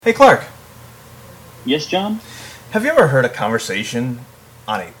Hey Clark, Yes, John? have you ever heard a conversation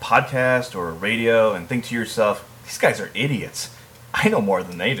on a podcast or a radio and think to yourself, these guys are idiots. I know more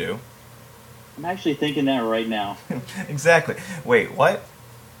than they do. I'm actually thinking that right now. Exactly. Wait, what?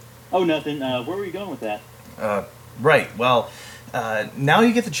 Oh, nothing. Where were you going with that? Right, well, now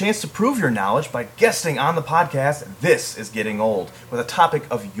you get the chance to prove your knowledge by guesting on the podcast This is Getting Old with a topic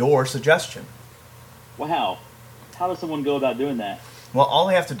of your suggestion. Wow. How does someone go about doing that? Well, all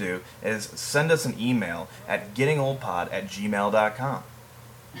they have to do is send us an email at gettingoldpod@gmail.com.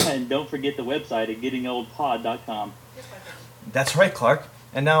 And don't forget the website at gettingoldpod.com. That's right, Clark.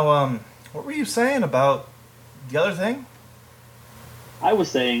 And now, what were you saying about the other thing? I was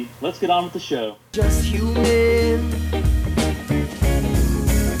saying, let's get on with the show. Just human,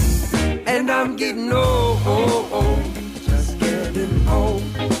 and I'm getting old, just getting old,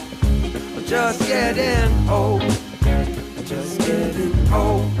 just getting old, just getting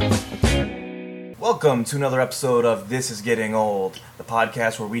old. Welcome to another episode of This is Getting Old, the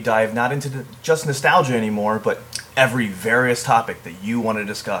podcast where we dive not into just nostalgia anymore, but every various topic that you want to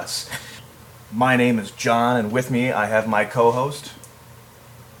discuss. My name is John, and with me I have my co-host,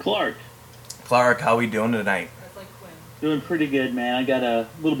 Clark. Clark. How we doing tonight? Doing pretty good, man. I got a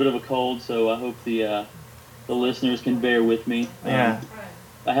little bit of a cold, so I hope the listeners can bear with me. Yeah.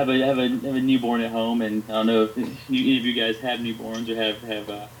 I have a newborn at home, and I don't know if any of you guys have newborns or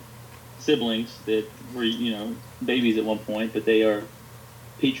have siblings that were babies at one point, but they are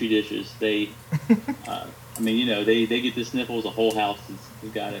petri dishes. They, they get the sniffles. The whole house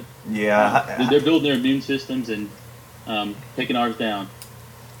has got it. Yeah. They're building their immune systems and taking ours down.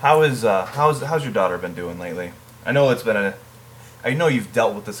 How's your daughter been doing lately? I know I know you've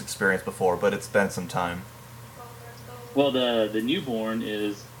dealt with this experience before, but it's been some time. Well, the newborn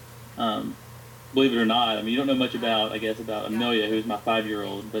is, believe it or not, I mean, you don't know much about Amelia, who's my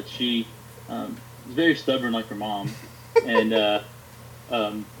 5-year-old, but she is very stubborn like her mom, and I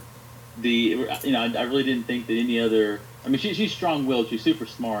really didn't think that any other. I mean, she's strong-willed, she's super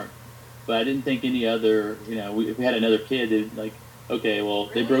smart, but I didn't think any other. If we had another kid, it'd like, okay, well,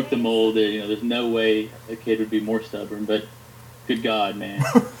 they broke the mold. There's no way a kid would be more stubborn, but good God, man.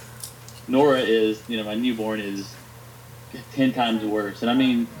 Nora is, my newborn is 10 times worse. And I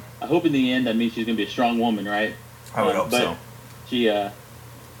mean, I hope in the end, she's going to be a strong woman, right? I would hope so. She, man,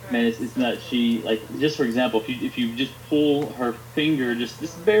 it's not, she, like, just for example, if you just pull her finger, just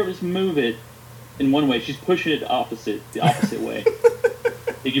move it in one way, she's pushing it the opposite way.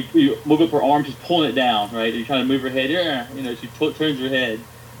 If you move up her arm, she's pulling it down, right? You're trying to move her head, she turns her head.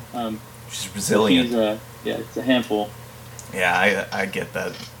 She's resilient. It's a handful. Yeah, I get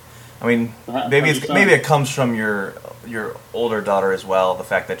that. I mean, How maybe your it comes from your older daughter as well. The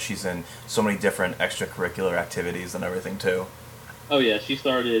fact that she's in so many different extracurricular activities and everything too. Oh yeah, she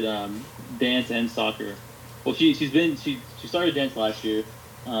started dance and soccer. Well, she started dance last year,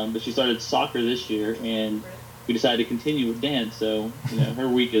 but she started soccer this year, and we decided to continue with dance. So her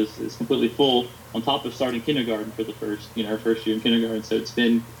week is completely full. On top of starting kindergarten for the first her first year in kindergarten. So it's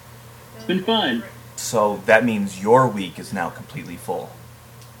been fun. So that means your week is now completely full.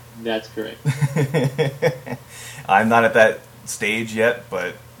 That's correct. I'm not at that stage yet,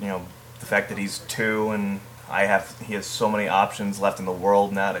 but the fact that he's 2 and he has so many options left in the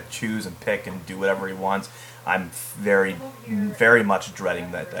world now to choose and pick and do whatever he wants. I'm very, very much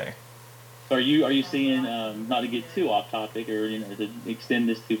dreading that day. So are you seeing, not to get too off topic or to extend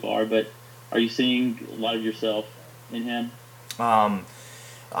this too far, but are you seeing a lot of yourself in him?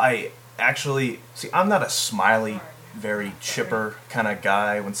 I actually I'm not a smiley, very chipper kind of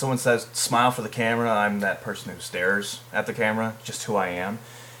guy. When someone says smile for the camera, I'm that person who stares at the camera, just who I am.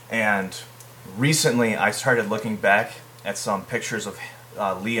 And recently I started looking back at some pictures of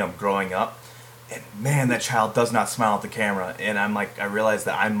Liam growing up, and man, that child does not smile at the camera, and I realized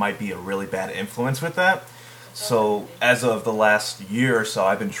that I might be a really bad influence with that. So as of the last year or so,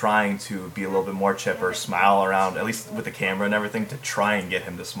 I've been trying to be a little bit more chipper, smile around, at least with the camera and everything, to try and get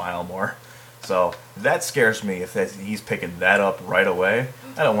him to smile more. So that scares me if he's picking that up right away.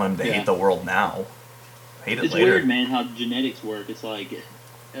 I don't want him to hate the world now. Hate it it's later. Weird, man, how genetics work. It's like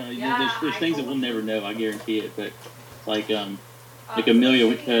there's things that we'll never know. I guarantee it. But like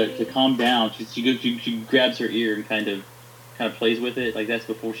Amelia, to calm down, she grabs her ear and kind of plays with it. Like that's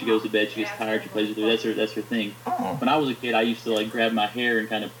before she goes to bed. She gets tired. She plays with it. That's her thing. Oh. When I was a kid, I used to like grab my hair and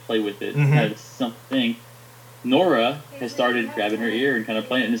kind of play with it. Mm-hmm. Kind of something. Nora has started grabbing her ear and kind of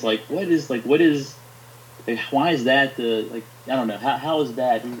playing it, and it's like, why is that I don't know, how is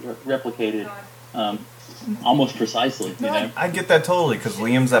that replicated almost precisely, I get that totally, because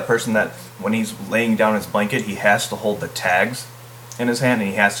Liam's that person that when he's laying down his blanket, he has to hold the tags in his hand, and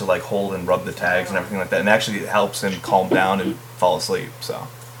he has to like hold and rub the tags and everything like that, and actually it helps him calm down and fall asleep. So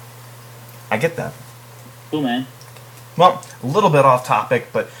I get that. Cool, man. Well, a little bit off topic,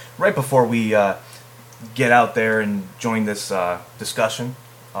 but right before we get out there and join this discussion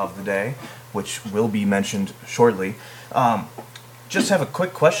of the day, which will be mentioned shortly, just have a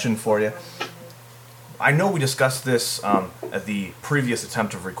quick question for you. I know we discussed this at the previous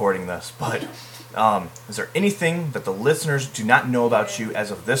attempt of recording this, but is there anything that the listeners do not know about you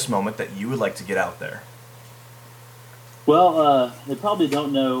as of this moment that you would like to get out there? Well, they probably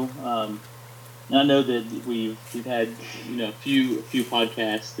don't know. And I know that we've had a few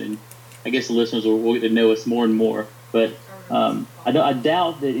podcasts, and I guess the listeners will get to know us more and more. But I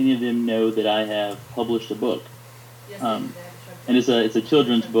doubt that any of them know that I have published a book, and it's a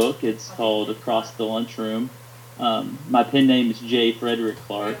children's book. It's called Across the Lunchroom. My pen name is J. Frederick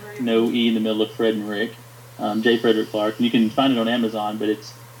Clark. No E in the middle of Fred and Rick. J. Frederick Clark. And you can find it on Amazon, but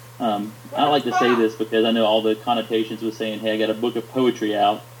it's. I don't like to say this because I know all the connotations with saying, "Hey, I got a book of poetry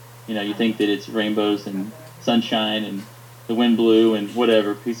out." You think that it's rainbows and sunshine and the wind blew and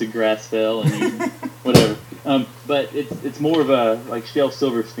whatever, piece of grass fell and whatever. But it's more of a like Shel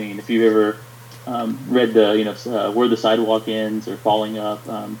Silverstein. If you've ever read the Where the Sidewalk Ends or Falling Up,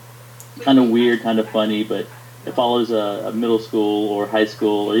 kind of weird, kind of funny, but it follows a middle school or high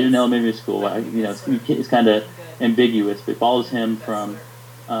school or even elementary school. It's kind of ambiguous, but it follows him from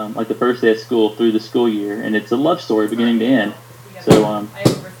like the first day of school through the school year, and it's a love story beginning to end. So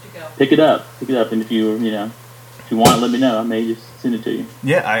pick it up, and if you want it, let me know. I may just send it to you.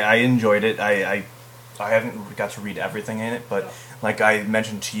 Yeah, I enjoyed it. I haven't got to read everything in it, but like I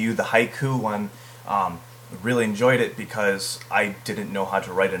mentioned to you, the haiku one, really enjoyed it because I didn't know how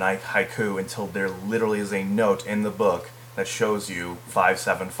to write an haiku until there literally is a note in the book that shows you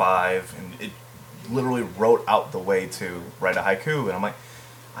 575, and it literally wrote out the way to write a haiku, and I'm like,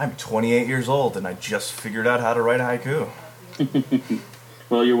 I'm 28 years old, and I just figured out how to write a haiku.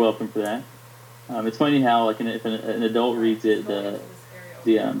 Well, you're welcome for that. It's funny how, like, if an adult reads it,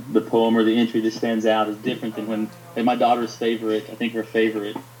 the poem or the entry that stands out is different than when my daughter's favorite. I think her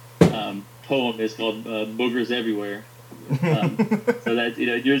favorite poem is called "Boogers Everywhere." So that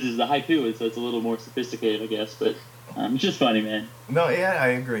yours is the haiku, so it's a little more sophisticated, I guess. But it's just funny, man. No, yeah, I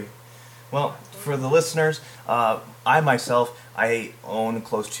agree. Well, for the listeners, I myself own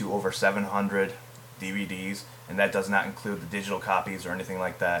close to over 700 DVDs. And that does not include the digital copies or anything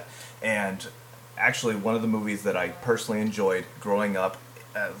like that. And actually, one of the movies that I personally enjoyed growing up,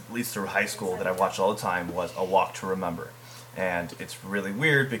 at least through high school, that I watched all the time was A Walk to Remember. And it's really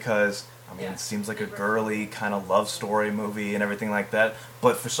weird because, it seems like a girly kind of love story movie and everything like that.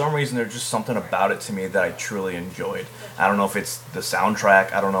 But for some reason, there's just something about it to me that I truly enjoyed. I don't know if it's the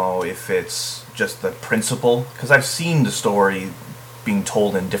soundtrack. I don't know if it's just the principle. Because I've seen the story being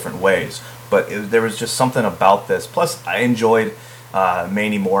told in different ways. But there was just something about this. Plus, I enjoyed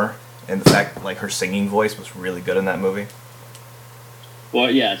Mandy Moore, and the fact like her singing voice was really good in that movie.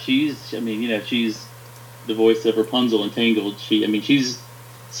 Well, yeah, she's the voice of Rapunzel in Tangled. She's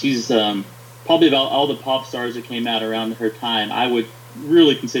probably of all the pop stars that came out around her time, I would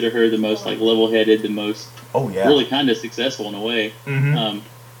really consider her the most like level-headed, the most really kind of successful in a way. Mm-hmm.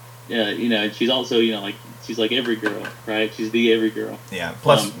 She's also she's like every girl, right? She's the every girl. Yeah.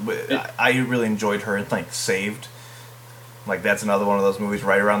 Plus, I really enjoyed her in like Saved. Like that's another one of those movies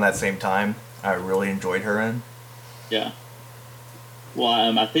right around that same time. I really enjoyed her in. Yeah.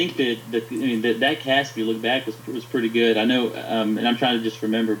 Well, I think that cast, if you look back, was pretty good. I know, and I'm trying to just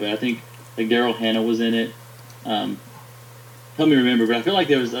remember, but I think like Daryl Hannah was in it. Help me remember, but I feel like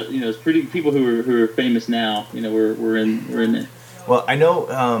there was it's pretty people who are famous now. We're in it. Well, I know.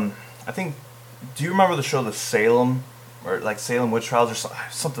 I think. Do you remember the show The Salem, or like Salem Witch Trials, or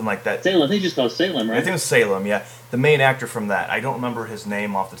something like that? Salem. I think it's just called Salem, right? I think it was Salem. Yeah, the main actor from that. I don't remember his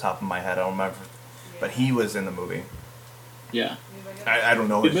name off the top of my head. I don't remember, but he was in the movie. Yeah. I don't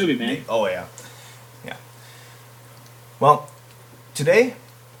know. Good movie, man. Name. Oh yeah. Well, today,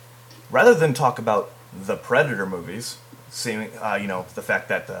 rather than talk about the Predator movies, seeing the fact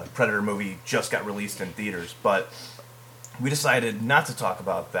that the Predator movie just got released in theaters, but we decided not to talk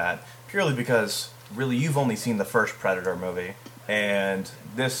about that purely because really you've only seen the first Predator movie, and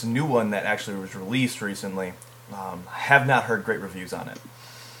this new one that actually was released recently, have not heard great reviews on it.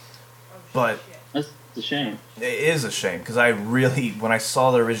 But that's a shame. It is a shame because I really, when I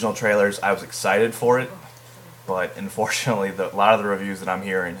saw the original trailers, I was excited for it. But unfortunately, a lot of the reviews that I'm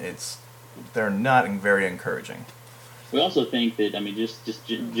hearing, they're not very encouraging. We also think that just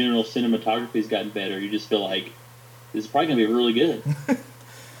general cinematography's gotten better. You just feel like this is probably gonna be really good.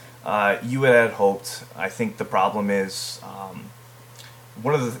 You had hoped. I think the problem is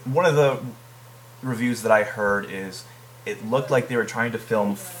one of the reviews that I heard is it looked like they were trying to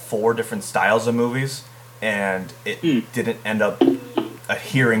film 4 different styles of movies, and it didn't end up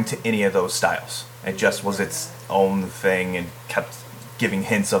adhering to any of those styles. It just was its own thing and kept giving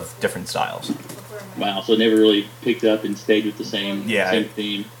hints of different styles. Wow, so it never really picked up and stayed with the same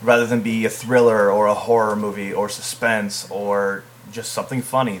theme. Rather than be a thriller or a horror movie or suspense or just something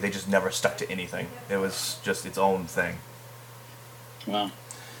funny, they just never stuck to anything. It was just its own thing. Wow.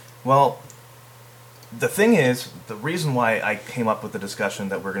 Well, the thing is, the reason why I came up with the discussion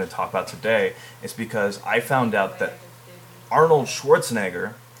that we're going to talk about today is because I found out that Arnold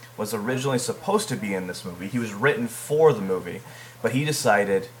Schwarzenegger was originally supposed to be in this movie. He was written for the movie, but he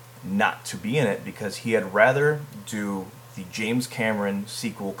decided not to be in it because he had rather do the James Cameron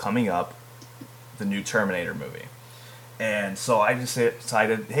sequel coming up, the new Terminator movie. And so I just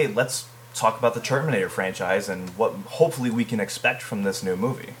decided, hey, let's talk about the Terminator franchise and what hopefully we can expect from this new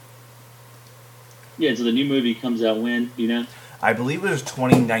movie. Yeah, so the new movie comes out when, do you know? I believe it was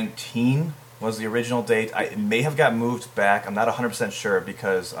 2019 was the original date. It may have got moved back. I'm not 100% sure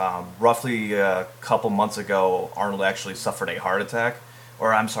because roughly a couple months ago, Arnold actually suffered a heart attack.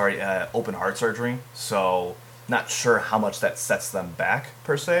 Or, I'm sorry, open heart surgery. So, not sure how much that sets them back,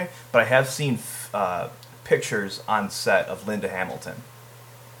 per se. But I have seen pictures on set of Linda Hamilton.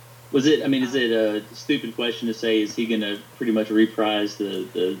 Is it a stupid question to say, is he going to pretty much reprise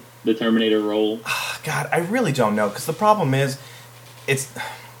the Terminator role? God, I really don't know. Because the problem is, it's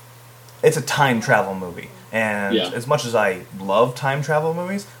a time travel movie. And as much as I love time travel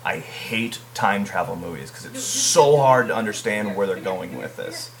movies, I hate time travel movies because it's so hard to understand where they're going with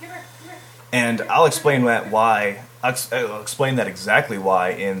this. And I'll explain that exactly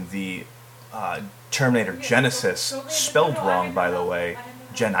why in the Terminator Genesis, spelled wrong, by the way.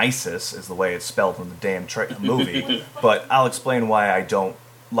 Genesis is the way it's spelled in the damn movie. But I'll explain why I don't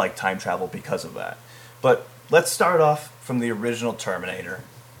like time travel because of that. But let's start off from the original Terminator.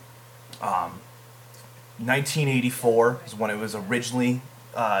 1984 is when it was originally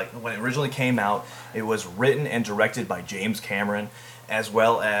came out. It was written and directed by James Cameron, as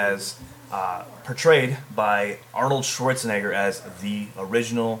well as portrayed by Arnold Schwarzenegger as the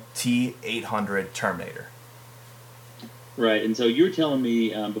original T-800 Terminator. Right, and so you were telling me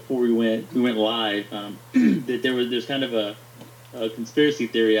before we went live that there's kind of a conspiracy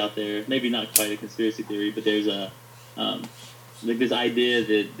theory out there. Maybe not quite a conspiracy theory, but there's this idea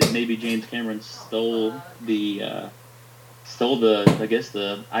that maybe James Cameron stole the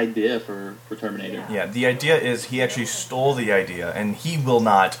idea for Terminator. Yeah, the idea is he actually stole the idea, and he will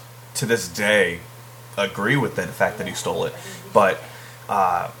not, to this day, agree with the fact that he stole it. But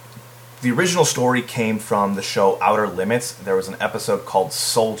the original story came from the show Outer Limits. There was an episode called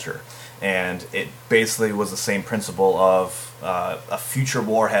Soldier, and it basically was the same principle of a future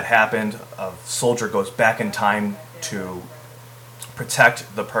war had happened. A soldier goes back in time to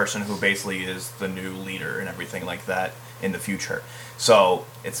protect the person who basically is the new leader and everything like that in the future. So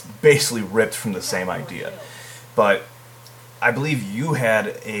it's basically ripped from the same idea. But I believe you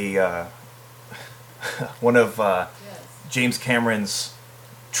had a one of James Cameron's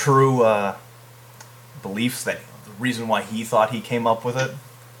true beliefs, that the reason why he thought he came up with it.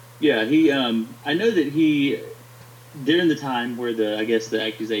 Yeah, he. I know that he, during the time where the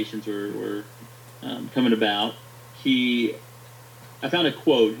accusations were coming about, I found a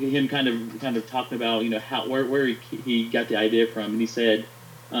quote, him kind of talking about where he got the idea from, and he said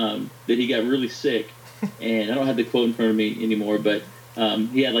that he got really sick, and I don't have the quote in front of me anymore, but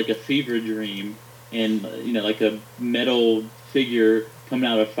he had like a fever dream, and like a metal figure coming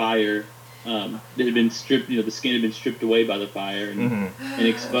out of fire that had been stripped, the skin had been stripped away by the fire and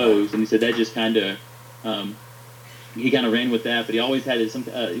exposed, and he said that just kind of he kind of ran with that, but he always had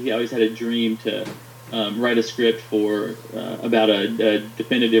a dream to write a script for about a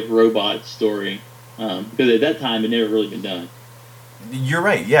definitive robot story, because at that time it never really been done. You're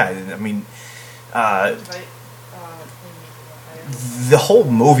right. Yeah, I mean, the whole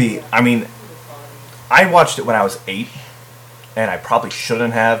movie. I mean, I watched it when I was 8, and I probably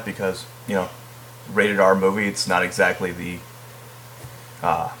shouldn't have because rated R movie. It's not exactly the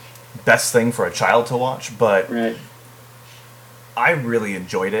best thing for a child to watch, but. Right. I really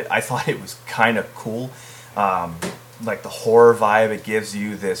enjoyed it. I thought it was kind of cool. Like the horror vibe it gives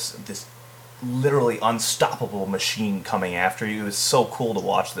you, this literally unstoppable machine coming after you. It was so cool to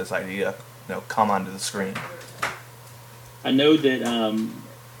watch this idea come onto the screen. I know that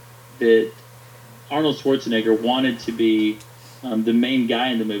that Arnold Schwarzenegger wanted to be the main guy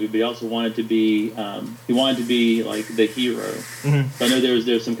in the movie, but he also wanted to be like the hero. Mm-hmm. So I know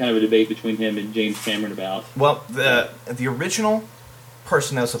there's some kind of a debate between him and James Cameron about. Well, the original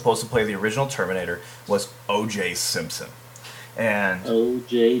person that was supposed to play the original Terminator was O.J. Simpson. And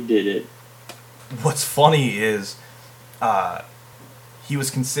OJ did it. what's funny is he was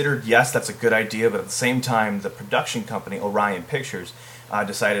considered, yes, that's a good idea, but at the same time, the production company, Orion Pictures,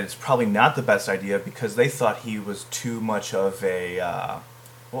 decided it's probably not the best idea because they thought he was too much of a...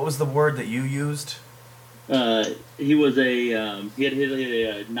 what was the word that you used? He was he had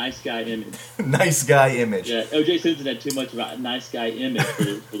a nice guy image. Nice guy image. Yeah, O.J. Simpson had too much of a nice guy image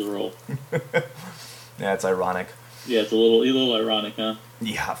for the role. Yeah, it's ironic. Yeah, it's a little ironic, huh?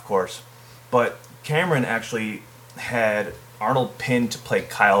 Yeah, of course. But Cameron actually had Arnold pinned to play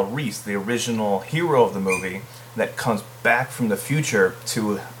Kyle Reese, the original hero of the movie, that comes back from the future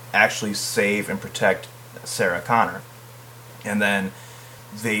to actually save and protect Sarah Connor. And then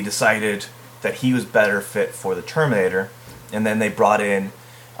they decided that he was better fit for the Terminator, and then they brought in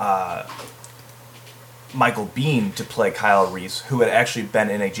Michael Biehn to play Kyle Reese, who had actually been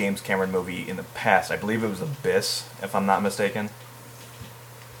in a James Cameron movie in the past. I believe it was Abyss, if I'm not mistaken.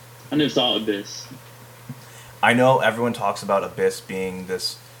 I never saw Abyss. I know everyone talks about Abyss being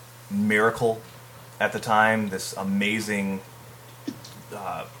this miracle at the time, this amazing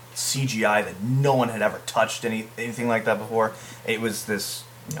CGI that no one had ever touched anything like that before. It was this,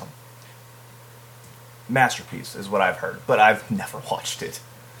 masterpiece, is what I've heard, but I've never watched it.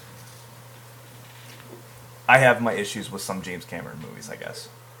 I have my issues with some James Cameron movies, I guess.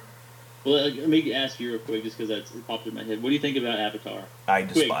 Well, let me ask you real quick, just because it popped in my head. What do you think about Avatar? I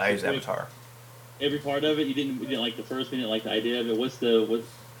despise Avatar. Every part of it, you didn't like the first one, you didn't like the idea of it. What's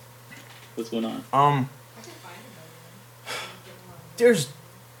going on? There's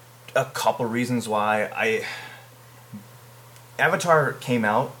a couple reasons why Avatar came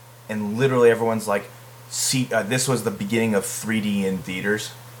out, and literally everyone's like, this was the beginning of 3D in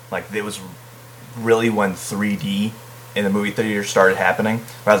theaters. Like, it was really when 3D in the movie theater started happening,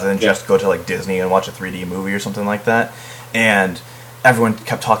 rather than just go to like Disney and watch a 3D movie or something like that. And everyone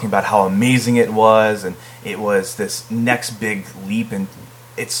kept talking about how amazing it was, and it was this next big leap, and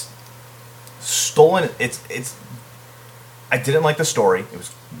it's stolen. It's. I didn't like the story. It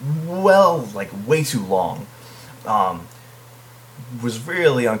was way too long. Was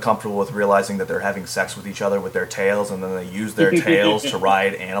really uncomfortable with realizing that they're having sex with each other with their tails, and then they use their tails to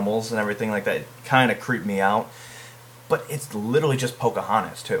ride animals and everything like that. It kind of creeped me out. But it's literally just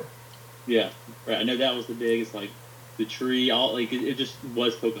Pocahontas too. Yeah, right. I know that was the biggest, like the tree. It just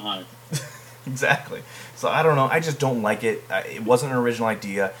was Pocahontas. Exactly. So I don't know. I just don't like it. It wasn't an original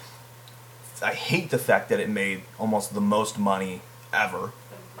idea. I hate the fact that it made almost the most money ever.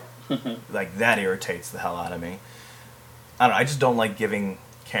 Like, that irritates the hell out of me. I don't know. I just don't like giving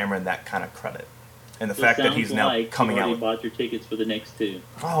Cameron that kind of credit. And the fact that he's now coming out. You bought your tickets for the next 2.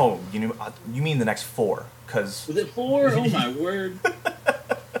 Oh, you mean the next 4? Because was it 4? Oh my word!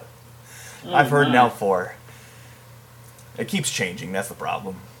 I've heard now 4. It keeps changing. That's the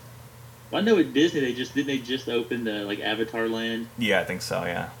problem. Well, I know at Disney didn't they just open the Avatar Land? Yeah, I think so.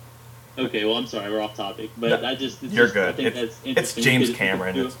 Yeah. Okay, well, I'm sorry, we're off topic, but no, you're good. I think that's interesting. It's James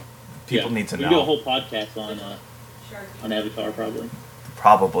Cameron. People need to know. We can do a whole podcast on Avatar, probably.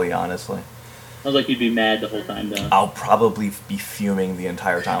 Probably, honestly. Sounds like you'd be mad the whole time, though. I'll probably be fuming the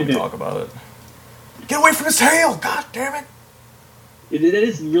entire time we talk about it. Get away from his tail! God damn it! That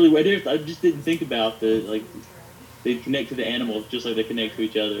is really weird. I just didn't think about they connect to the animals just like they connect to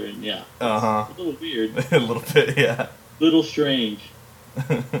each other, and yeah. Uh-huh. It's a little weird. A little bit, yeah. Little strange.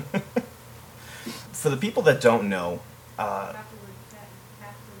 For the people that don't know,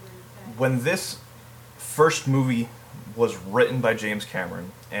 when this first movie was written by James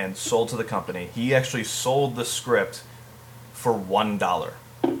Cameron and sold to the company, he actually sold the script for $1.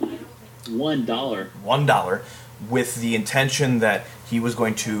 $1? $1, with the intention that he was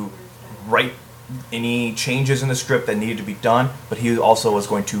going to write any changes in the script that needed to be done, but he also was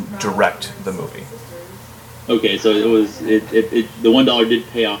going to direct the movie. Okay, so the $1 did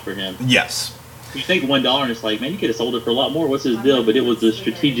pay off for him. Yes. You think $1 and it's like, man, you could have sold it for a lot more. What's his deal? But it was a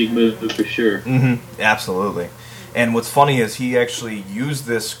strategic move for sure. Mm-hmm. Absolutely. And what's funny is he actually used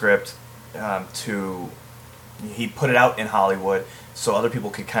this script he put it out in Hollywood so other people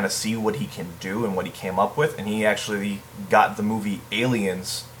could kind of see what he can do and what he came up with, and he actually got the movie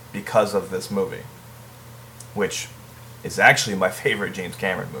Aliens because of this movie, which is actually my favorite James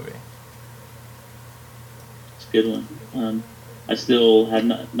Cameron movie. It's a good one. I still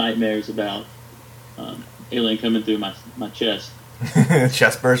have nightmares about alien coming through my chest.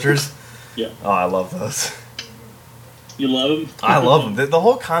 Chest bursters? Yeah. Oh, I love those. You love them? I love them. The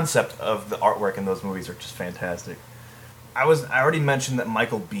whole concept of the artwork in those movies are just fantastic. I already mentioned that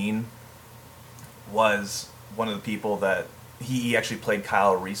Michael Biehn was one of the people that he actually played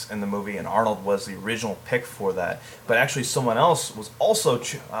Kyle Reese in the movie, and Arnold was the original pick for that. But actually, someone else was also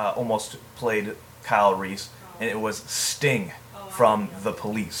almost played Kyle Reese, and it was Sting from The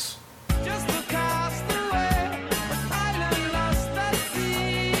Police. Just across the way, island lost at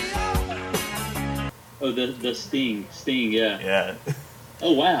sea. Oh, the Sting, yeah. Yeah.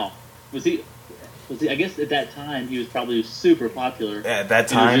 Oh wow, was he? I guess at that time he was probably super popular. At that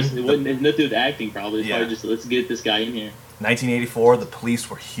time, it wasn't nothing to do with acting. Probably, it's Yeah. probably just let's get this guy in here. 1984, The Police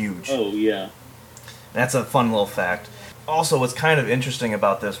were huge. Oh yeah. That's a fun little fact. Also, what's kind of interesting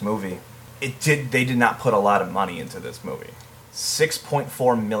about this movie, they did not put a lot of money into this movie.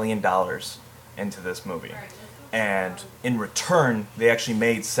 $6.4 million into this movie. And in return, they actually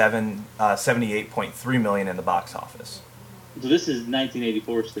made $78.3 million in the box office. So this is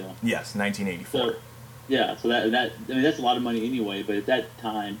 1984 still. Yes, 1984. So yeah, so that I mean that's a lot of money anyway. But at that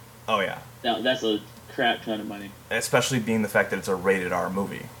time, Oh yeah. that's a crap ton of money. Especially being the fact that it's a rated R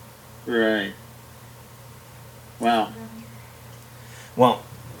movie. Right. Wow. Well,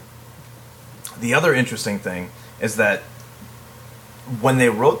 the other interesting thing is that when they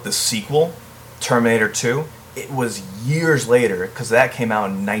wrote the sequel, Terminator 2, it was years later, because that came out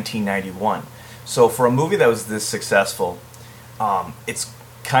in 1991. So for a movie that was this successful, it's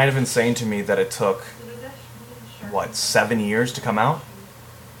kind of insane to me that it took, 7 years to come out?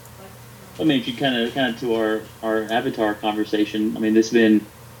 I mean, if you kind of to our Avatar conversation, I mean, it's been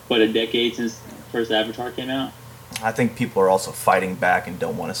a decade since the first Avatar came out. I think people are also fighting back and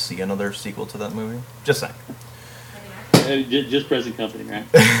don't want to see another sequel to that movie. Just saying. Just present company, right?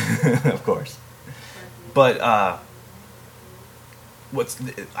 Of course. But I've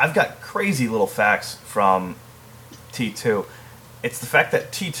got crazy little facts from T2. It's the fact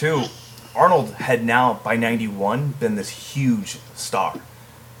that T2, Arnold had now by 91 been this huge star.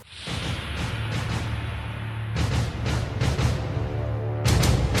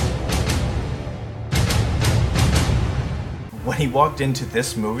 When he walked into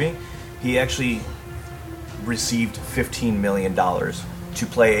this movie, he actually received $15 million to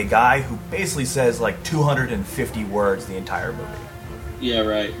play a guy who basically says like 250 words the entire movie. Yeah,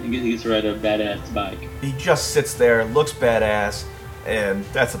 right. He gets to ride a badass bike. He just sits there, looks badass, and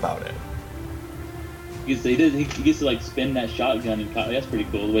that's about it. He gets to like spin that shotgun and that's pretty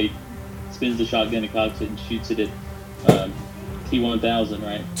cool. The way he spins the shotgun and cocks it and shoots it at T-1000,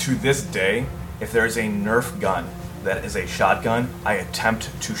 right? To this day, if there's a Nerf gun that is a shotgun, I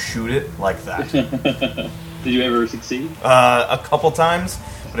attempt to shoot it like that. Did you ever succeed? A couple times,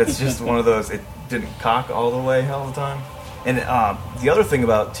 but it's just one of those, it didn't cock all the way all the time. And the other thing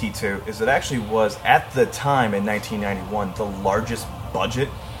about T2 is it actually was, at the time in 1991, the largest budget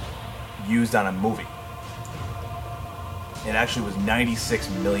used on a movie. It actually was $96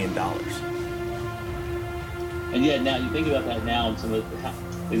 million. And yeah, now you think about that now, and some of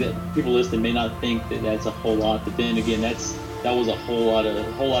people listening may not think that that's a whole lot, but then again, that was a whole lot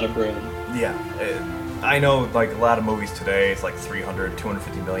of bread. Yeah, I know, like a lot of movies today, it's like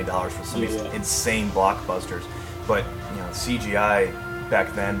 $250 million for some of these insane blockbusters. But CGI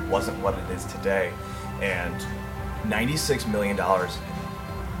back then wasn't what it is today, and $96 million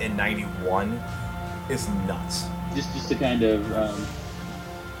in '91 is nuts. Just to kind of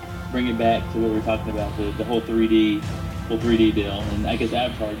bring it back to what we were talking about, the whole 3D deal, and I guess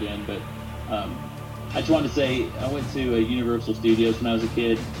Avatar again. But I just wanted to say I went to Universal Studios when I was a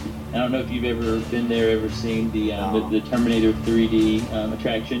kid. I don't know if you've ever been there, ever seen the Terminator 3D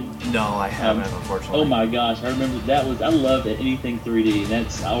attraction. No, I haven't, unfortunately. Oh my gosh, I remember I loved anything 3D, and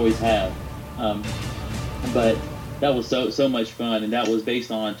I always have. But that was so much fun, and that was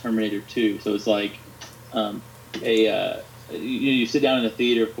based on Terminator 2. So it's like you sit down in the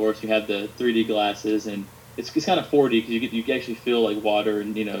theater, of course, you have the 3D glasses, and it's kind of 4D because you actually feel like water,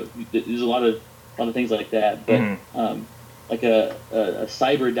 and there's a lot of things like that. But like a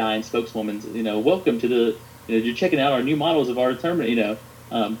Cyberdyne spokeswoman, welcome to the, you're checking out our new models of our Terminator,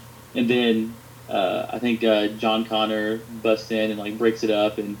 and then I think John Connor busts in and like breaks it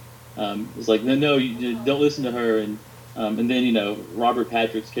up, and it's like no, you don't listen to her, and then Robert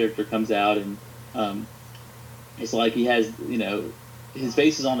Patrick's character comes out, and it's like he has his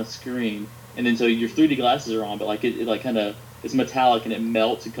face is on a screen, and then so your 3D glasses are on, but like it like kind of, it's metallic and it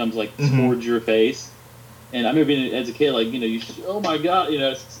melts, it comes like towards your face. And I remember being, as a kid, like, oh my god,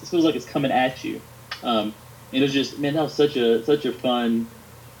 it feels like it's coming at you. And it was just, man, that was such a fun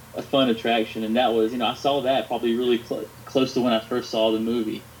attraction. And that was, I saw that probably really close to when I first saw the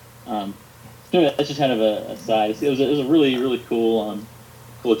movie. That's just kind of a side. It was a really, really cool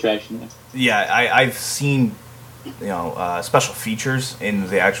attraction. Yeah, I've seen, special features in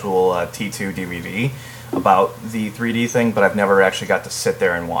the actual T2 DVD. about the 3D thing, but I've never actually got to sit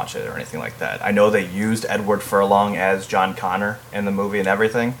there and watch it or anything like that. I know they used Edward Furlong as John Connor in the movie and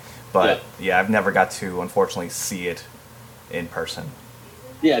everything, but yeah, I've never got to unfortunately see it in person.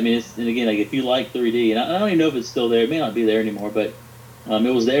 Yeah, I mean, and again, like if you like 3D, and I don't even know if it's still there. It may not be there anymore, but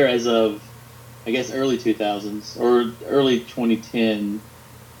it was there as of, I guess, early 2000s or early 2010.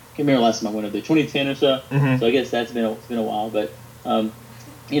 I can't remember last time I went up there, 2010 or so. Mhm. So I guess it's been a while, but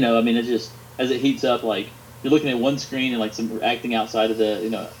you know, I mean, it's just as it heats up, like you're looking at one screen and like some acting outside of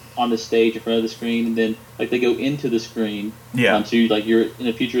the, on the stage in front of the screen, and then like they go into the screen. Yeah. So you're in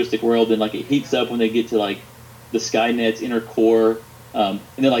a futuristic world, and like it heats up when they get to like the Skynet's inner core, and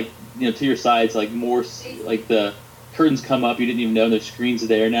then like to your sides, like more like the curtains come up. You didn't even know there's screens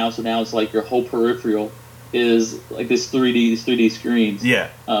there now. So now it's like your whole peripheral is like these 3D screens. Yeah.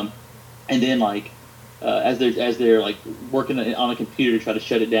 And then like as they're like working on a computer to try to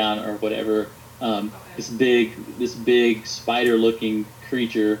shut it down or whatever, this big spider looking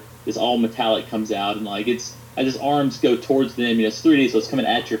creature, this all metallic, comes out, and like as his arms go towards them, it's 3D, so it's coming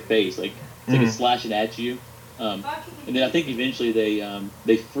at your face, like it's like it's slashing at you. And then I think eventually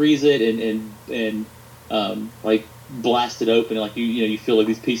they freeze it and like blast it open, and like you feel like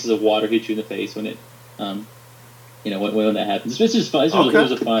these pieces of water hit you in the face when it when that happens. It's just fun. It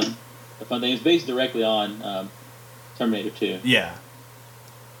was a fun thing. It's based directly on Terminator 2. Yeah.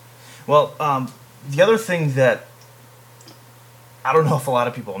 Well, the other thing that I don't know if a lot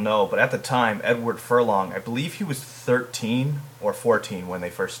of people know, but at the time, Edward Furlong, I believe he was 13 or 14 when they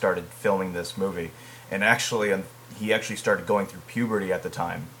first started filming this movie, and he actually started going through puberty at the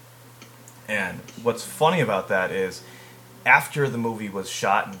time. And what's funny about that is, after the movie was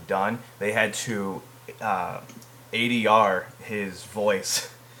shot and done, they had to ADR his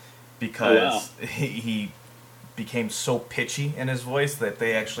voice because he became so pitchy in his voice that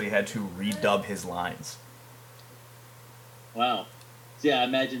they actually had to redub his lines. Wow. So yeah, I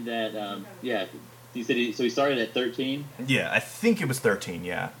imagine that. You said he started at 13. Yeah, I think it was 13.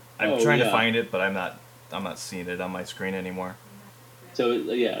 Yeah, I'm trying to find it, but I'm not seeing it on my screen anymore. So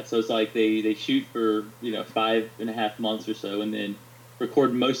so it's like they shoot for 5.5 months or so, and then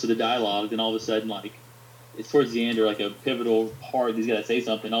record most of the dialogue. Then all of a sudden, like it's towards the end or like a pivotal part, he's got to say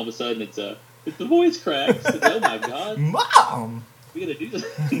something. All of a sudden, it's the voice cracks. Oh my god, Mom! We gotta do this.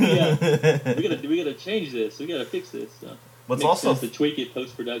 we gotta change this. We gotta fix this. So. What's Makes also sense to tweak it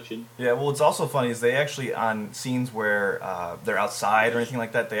post production. Yeah, well, what's also funny is they actually, on scenes where they're outside or anything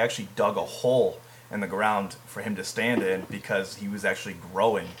like that, they actually dug a hole in the ground for him to stand in because he was actually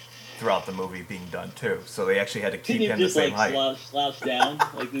growing throughout the movie being done too. So they actually had to keep him the same height. Slouch down?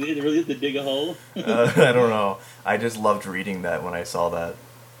 Like, did they really have to dig a hole? I don't know. I just loved reading that when I saw that.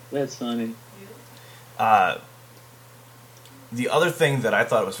 That's funny. The other thing that I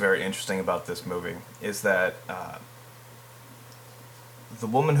thought was very interesting about this movie is that the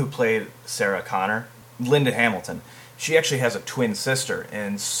woman who played Sarah Connor, Linda Hamilton, she actually has a twin sister,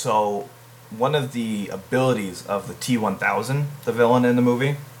 and so one of the abilities of the T-1000, the villain in the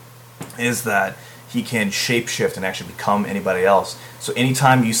movie, is that he can shapeshift and actually become anybody else. So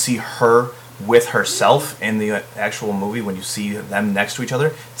anytime you see her with herself in the actual movie, when you see them next to each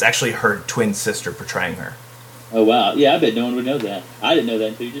other, it's actually her twin sister portraying her. Oh, wow. Yeah, I bet no one would know that. I didn't know that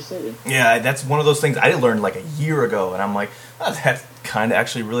until you just said it. Yeah, that's one of those things I learned like a year ago, and I'm like, oh, that's kind of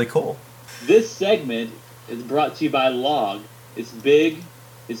actually really cool. This segment is brought to you by Log. It's big,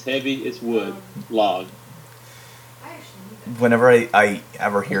 it's heavy, it's wood. Log. Whenever I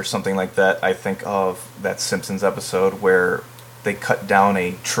ever hear something like that, I think of that Simpsons episode where they cut down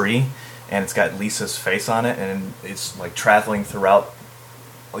a tree, and it's got Lisa's face on it, and it's like traveling throughout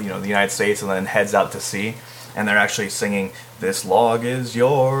the United States and then heads out to sea. And they're actually singing, "This log is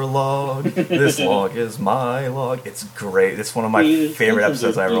your log, this log is my log." It's great. It's one of my favorite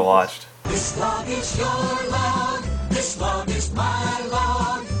episodes I ever watched. This log is your log, this log is my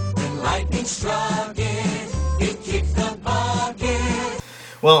log. When lightning struck it kicked the bucket.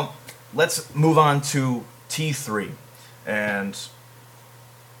 Well, let's move on to T3. And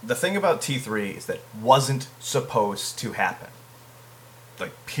the thing about T3 is that it wasn't supposed to happen.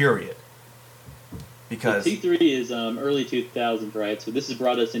 Like, period. Because T3 is early 2000s, right? So this has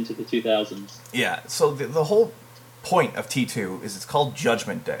brought us into the 2000s. Yeah, so the whole point of T2 is it's called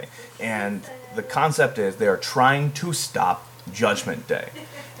Judgment Day. And the concept is they are trying to stop Judgment Day.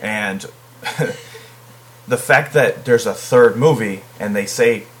 And the fact that there's a third movie and they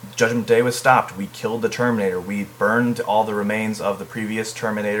say Judgment Day was stopped, we killed the Terminator, we burned all the remains of the previous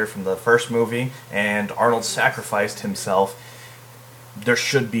Terminator from the first movie, and Arnold sacrificed himself, there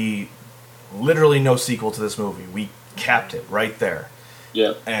should be literally no sequel to this movie. We capped it right there.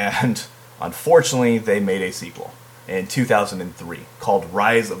 Yep. And Unfortunately, they made a sequel in 2003 called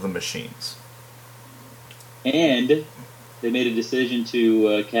Rise of the Machines. And they made a decision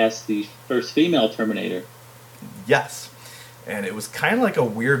to cast the first female Terminator. Yes. And it was kind of like a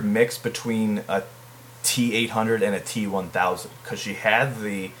weird mix between a T-800 and a T-1000, because she had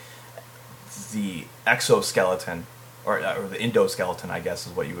the exoskeleton, or the endoskeleton, I guess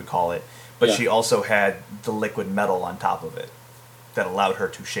is what you would call it, but Yeah. she also had the liquid metal on top of it that allowed her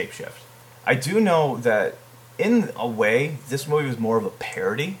to shapeshift. I do know that, in a way, this movie was more of a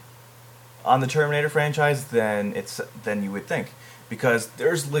parody on the Terminator franchise than you would think, because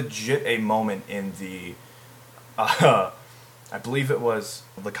there's legit a moment in the I believe it was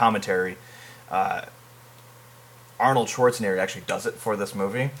the commentary. Arnold Schwarzenegger actually does it for this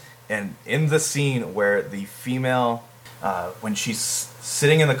movie, and in the scene where the female, when she's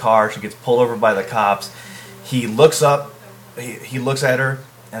sitting in the car, she gets pulled over by the cops. He looks up, he looks at her,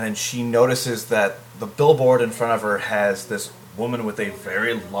 and then she notices that the billboard in front of her has this woman with a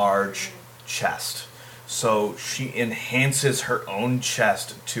very large chest. So she enhances her own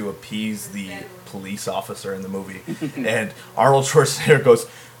chest to appease the police officer in the movie. And Arnold Schwarzenegger goes,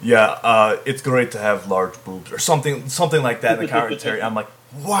 "Yeah, it's great to have large boobs," or something like that in the commentary. I'm like,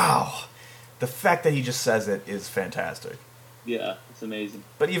 wow. The fact that he just says it is fantastic. Yeah, it's amazing.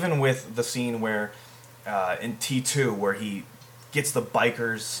 But even with the scene where, in T2, where he gets the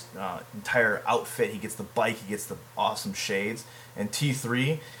biker's entire outfit, he gets the bike, he gets the awesome shades. In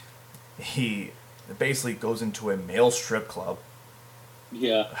T3, he basically goes into a male strip club,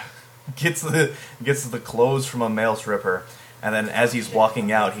 Yeah. gets the clothes from a male stripper, and then as he's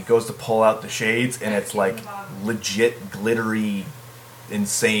walking out, he goes to pull out the shades, and it's like legit glittery,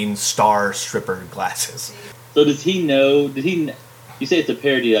 insane star stripper glasses. So does he know? You say it's a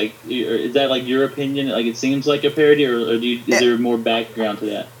parody. Like, is that like your opinion? Like, it seems like a parody, or is there more background to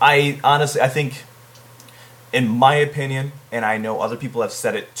that? I think, in my opinion, and I know other people have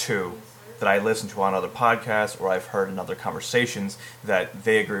said it too, that I listen to on other podcasts or I've heard in other conversations, that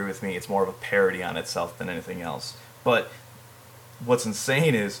they agree with me. It's more of a parody on itself than anything else. But what's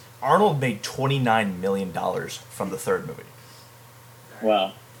insane is Arnold made $29 million from the third movie.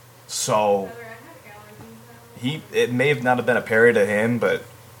 Wow. So it may have not been a parody to him, but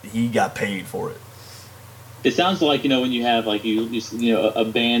he got paid for it. It sounds like, when you have like a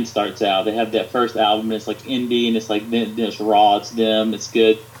band starts out, they have that first album, it's like indie, and it's like then it's raw, it's them, it's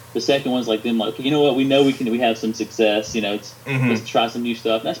good. The second one's like them, like, you know what, we have some success, let's try some new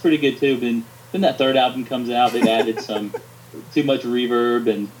stuff. And that's pretty good too. But then that third album comes out, they've added some too much reverb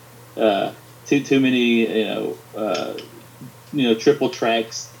and too many triple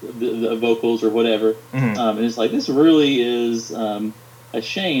tracks, the vocals or whatever. And it's like, this really is a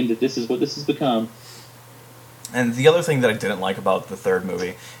shame that this is what this has become. And the other thing that I didn't like about the third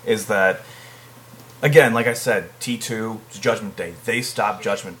movie is that, again, like I said, T2, Judgment Day. They stopped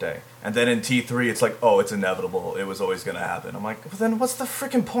Judgment Day. And then in T3, it's like, oh, it's inevitable. It was always going to happen. I'm like, well, then what's the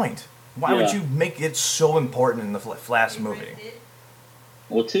freaking point? Why would you make it so important in the last movie?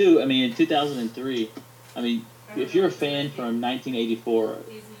 Well, in 2003, if you're a fan from 1984,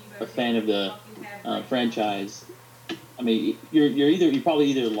 a fan of the franchise, you probably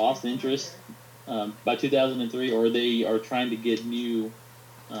either lost interest by 2003, or they are trying to get new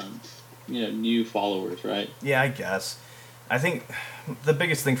followers, right? Yeah, I guess. I think the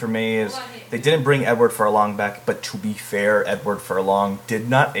biggest thing for me is they didn't bring Edward Furlong back, but to be fair, Edward Furlong did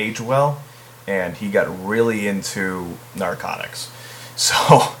not age well, and he got really into narcotics. So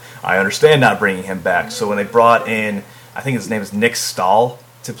I understand not bringing him back. So when they brought in, I think his name is Nick Stahl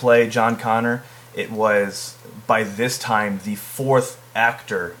to play John Connor, it was, by this time, the fourth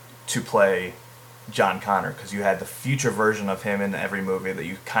actor to play John Connor, because you had the future version of him in every movie that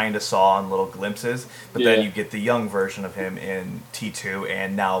you kind of saw in little glimpses, but then you get the young version of him in T2,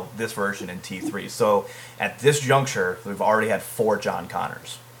 and now this version in T3. So at this juncture, we've already had 4 John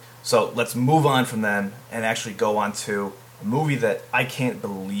Connors. So let's move on from them and actually go on to a movie that I can't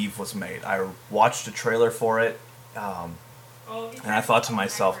believe was made. I watched a trailer for it, and I thought to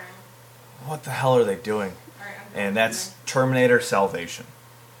myself, what the hell are they doing? And that's Terminator Salvation.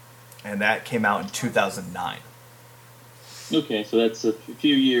 And that came out in 2009. Okay, so that's a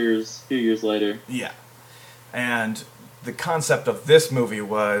few years later. Yeah. And the concept of this movie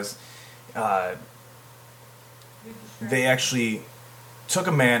was they actually took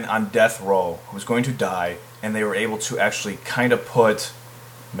a man on death row who was going to die, and they were able to actually kind of put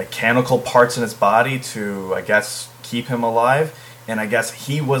mechanical parts in his body to, I guess, keep him alive. And I guess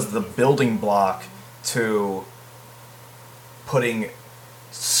he was the building block to putting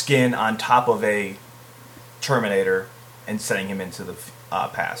skin on top of a Terminator and sending him into the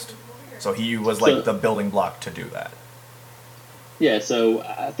past. So he was like So- the building block to do that. Yeah, so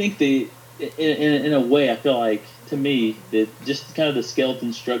I think in a way, I feel like, to me, that just kind of the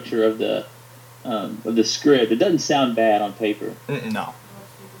skeleton structure of the script, it doesn't sound bad on paper, No.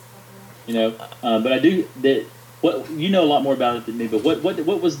 you know. But I do that. What you know a lot more about it than me. But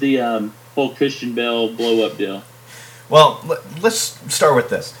what was the whole Christian Bale blow up deal? Well, let's start with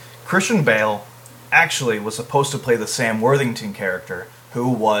this. Christian Bale actually was supposed to play the Sam Worthington character, who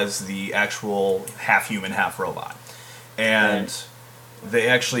was the actual half human, half robot. And Right. they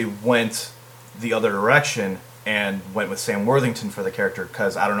actually went the other direction and went with Sam Worthington for the character,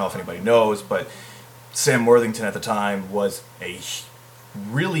 because I don't know if anybody knows, but Sam Worthington at the time was a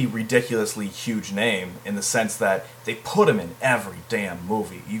really ridiculously huge name in the sense that they put him in every damn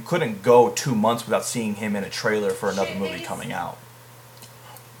movie. You couldn't go 2 months without seeing him in a trailer for another movie coming out.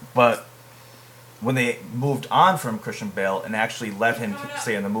 But when they moved on from Christian Bale and actually let him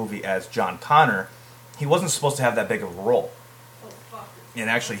stay in the movie as John Connor, he wasn't supposed to have that big of a role. And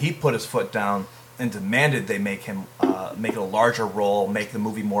actually, he put his foot down and demanded they make him make it a larger role, make the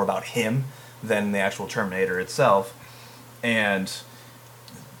movie more about him than the actual Terminator itself. And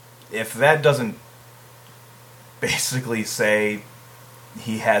if that doesn't basically say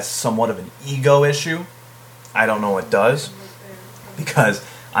he has somewhat of an ego issue, I don't know what does. Because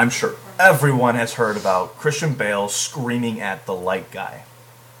I'm sure everyone has heard about Christian Bale screaming at the light guy.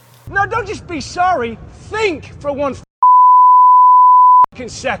 No, don't just be sorry. Think for one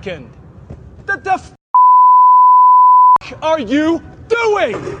second. The are you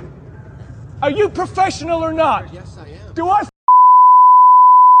doing? Are you professional or not? Yes, I am. Do I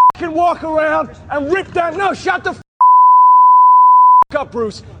can walk around and rip that? No, shut the up,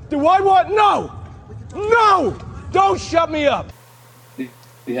 Bruce. Do I want? No! No! Don't shut me up.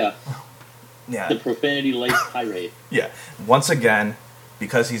 Yeah, Yeah. the profanity-laced tirade. Yeah. Once again,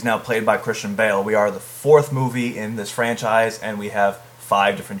 because he's now played by Christian Bale, we are the fourth movie in this franchise, and we have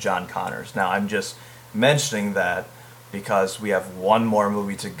 5 different John Connors. Now, I'm just mentioning that because we have one more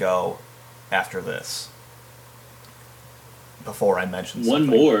movie to go after this. Before I mention One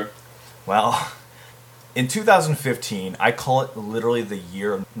something. more. Well, in 2015, I call it literally the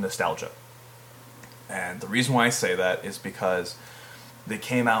year of nostalgia. And the reason why I say that is because they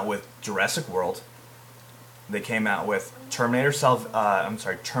came out with Jurassic World. They came out with Terminator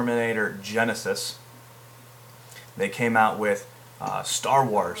Genesis. They came out with Star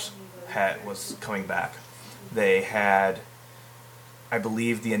Wars was coming back. They had, I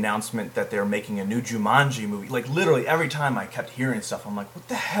believe, the announcement that they're making a new Jumanji movie. Like, literally every time I kept hearing stuff, I'm like, what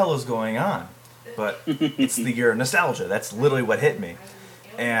the hell is going on? But it's the year of nostalgia. That's literally what hit me.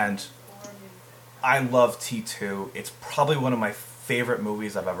 And I love T2. It's probably one of my favorite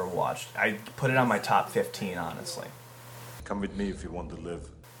movies I've ever watched. I put it on my top 15, honestly. Come with me if you want to live.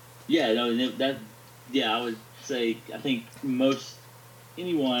 Yeah, no, I would say, I think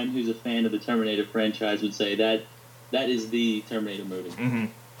anyone who's a fan of the Terminator franchise would say that is the Terminator movie. Mm-hmm.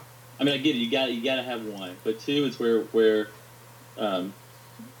 I mean, I get it. You gotta have one, but 2 is where the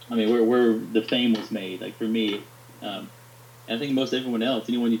fame was made. Like for me, and I think most everyone else,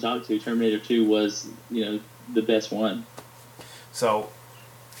 anyone you talk to, Terminator 2 was the best one. So,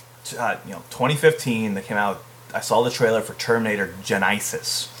 2015, they came out. I saw the trailer for Terminator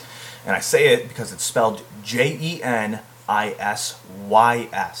Genisys, and I say it because it's spelled Genisys. Why?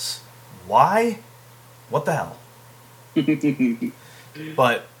 What the hell?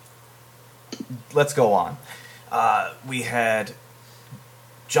 But let's go on. We had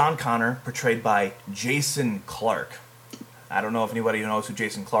John Connor, portrayed by Jason Clarke. I don't know if anybody knows who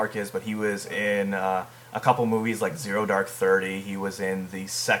Jason Clarke is, but he was in a couple movies like Zero Dark 30. He was in the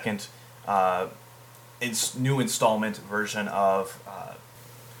second new installment version of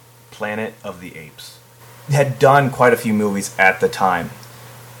Planet of the Apes. He had done quite a few movies at the time.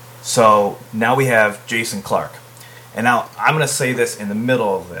 So now we have Jason Clarke. And now I'm going to say this in the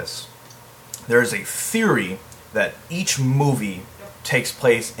middle of this. There's a theory that each movie takes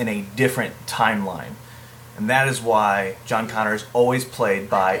place in a different timeline. And that is why John Connor is always played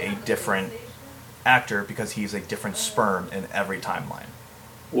by a different actor, because he's a different sperm in every timeline.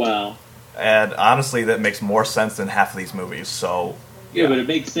 Wow. And honestly, that makes more sense than half of these movies. So Yeah, but it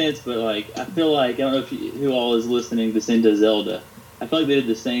makes sense. But I feel like, I don't know who all is listening to Into Zelda. I feel like they did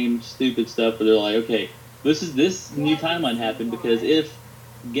the same stupid stuff where they're like, okay, this new timeline happened because if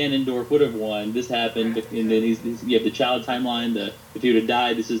Ganondorf would have won, this happened, and then you have the child timeline. If he would have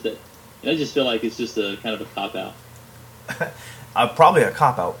died, this is the. And I just feel like it's just a kind of a cop out. Probably a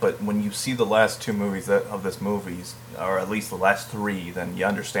cop out, but when you see the last 2 movies of this movies, or at least the last 3, then you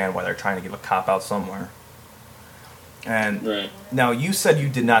understand why they're trying to give a cop out somewhere. And Right. now you said you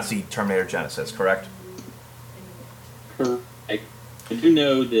did not see Terminator Genesis, correct? Correct. I do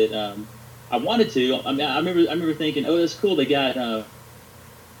know that I wanted to. I mean, I remember thinking, oh, that's cool. They got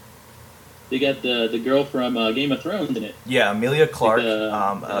the girl from Game of Thrones in it. Yeah, Amelia Clark,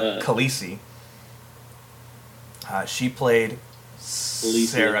 Like, Khaleesi. She played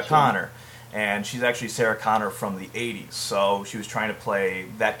Sarah that's right. Connor, and she's actually Sarah Connor from the 80s, so she was trying to play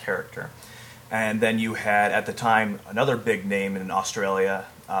that character. And then you had, at the time, another big name in Australia,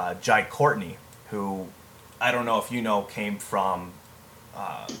 Jai Courtney, who, I don't know if you know, came from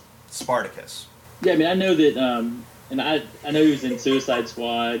Spartacus. Yeah, I mean, I know that, and I know he was in Suicide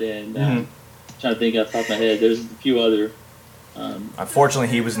Squad, and trying to think off the top of my head. There's a few other. Unfortunately,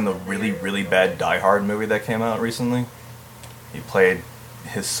 he was in the really, really bad Die Hard movie that came out recently. He played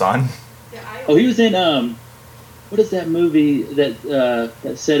his son. Oh, he was in what is that movie?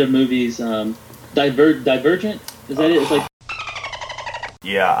 That set of movies, Divergent. Is that it? It's like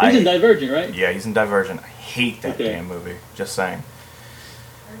Yeah, he's in Divergent, right? Yeah, he's in Divergent. I hate that Okay. damn movie. Just saying.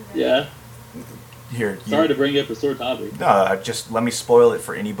 Yeah. Here, Sorry to bring up a sore topic. No, just let me spoil it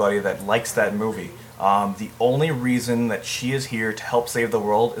for anybody that likes that movie. The only reason that she is here to help save the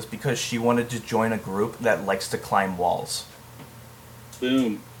world is because she wanted to join a group that likes to climb walls.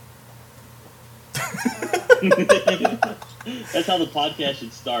 Boom. That's how the podcast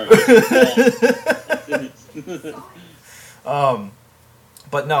should start.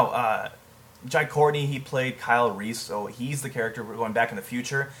 But no, Jai Courtney, he played Kyle Reese, so he's the character we're going back in the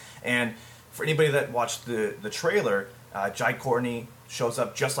future. And for anybody that watched the trailer, Jai Courtney shows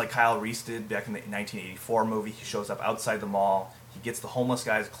up just like Kyle Reese did back in the 1984 movie. He shows up outside the mall. He gets the homeless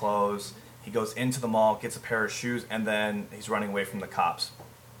guy's clothes. He goes into the mall, gets a pair of shoes, and then he's running away from the cops.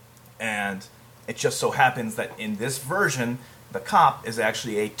 And it just so happens that in this version, the cop is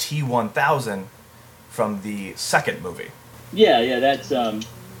actually a T-1000 from the second movie. Yeah, that's. I'm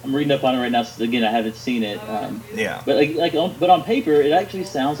reading up on it right now. So again, I haven't seen it. Yeah. But but on paper, it actually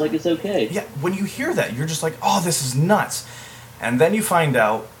sounds like it's okay. Yeah, when you hear that, you're just like, oh, this is nuts. And then you find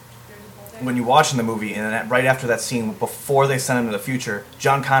out, when you're watching the movie, and then right after that scene, before they send him to the future,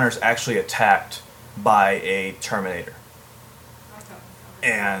 John Connor's actually attacked by a Terminator.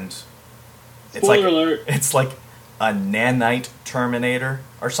 And it's Spoiler like alert. it's like a nanite Terminator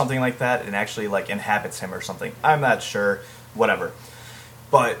or something like that, and actually like inhabits him or something. I'm not sure. Whatever.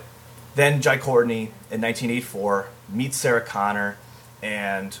 But then Jai Courtney in 1984 meets Sarah Connor,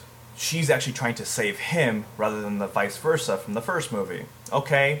 and she's actually trying to save him rather than the vice versa from the first movie.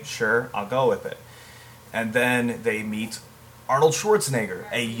 Okay, sure, I'll go with it. And then they meet Arnold Schwarzenegger,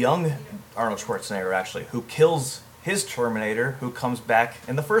 a young Arnold Schwarzenegger actually, who kills his Terminator who comes back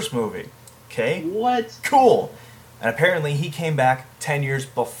in the first movie. Okay? What? Cool. And apparently he came back 10 years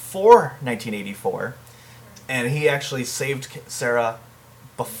before 1984, and he actually saved Sarah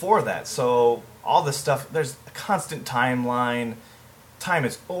before that. So all this stuff, there's a constant timeline. Time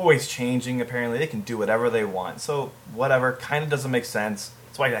is always changing, apparently. They can do whatever they want. So whatever, kind of doesn't make sense.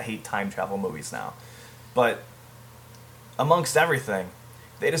 That's why I hate time travel movies now. But amongst everything,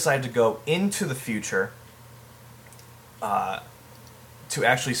 they decided to go into the future to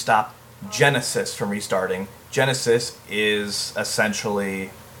actually stop Genesis from restarting. Genesis is essentially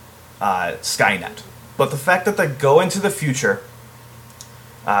Skynet. But the fact that they go into the future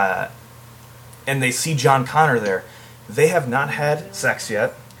and they see John Connor there, they have not had sex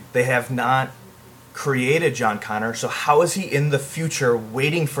yet. They have not created John Connor. So how is he in the future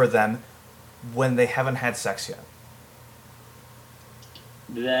waiting for them when they haven't had sex yet?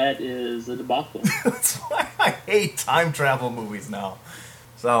 That is a debacle. That's why I hate time travel movies now.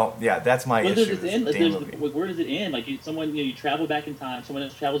 So yeah, that's my Where issue. does it end? with damn movie. Where does it end? Like you travel back in time. Someone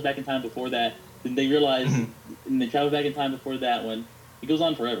else travels back in time before that. Then they realize, and they travel back in time before that one. It goes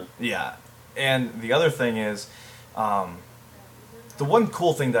on forever. Yeah, and the other thing is, the one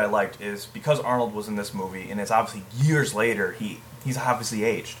cool thing that I liked is because Arnold was in this movie, and it's obviously years later, he's obviously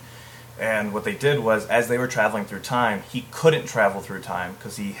aged. And what they did was, as they were traveling through time, he couldn't travel through time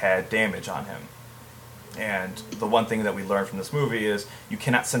because he had damage on him. And the one thing that we learned from this movie is you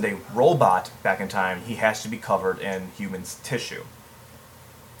cannot send a robot back in time. He has to be covered in human tissue.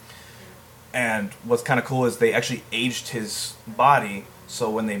 And what's kind of cool is they actually aged his body, so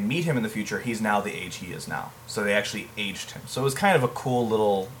when they meet him in the future, he's now the age he is now. So they actually aged him. So it was kind of a cool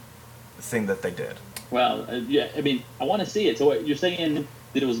little thing that they did. Well, yeah. I mean, I want to see it. So what you're saying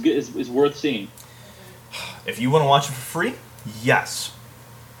that it was good is worth seeing. If you want to watch it for free, yes.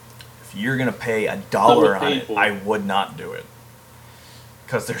 If you're going to pay $1 Totally on it, painful. I would not do it.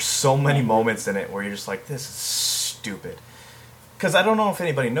 Because there's so many moments in it where you're just like, this is stupid. Because I don't know if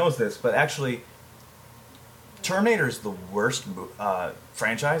anybody knows this, but actually, Terminator is the worst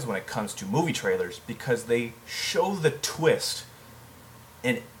franchise when it comes to movie trailers because they show the twist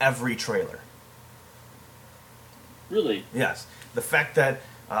in every trailer. Really? Yes. The fact that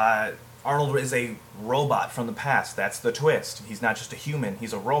Arnold is a robot from the past, that's the twist. He's not just a human,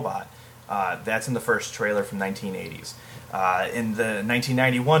 he's a robot. That's in the first trailer from 1980s. In the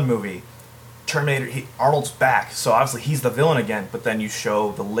 1991 movie, Terminator, Arnold's back, so obviously he's the villain again, but then you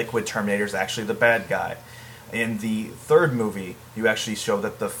show the liquid Terminator is actually the bad guy. In the third movie, you actually show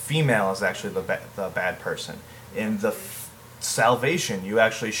that the female is actually the bad person. In the Salvation, you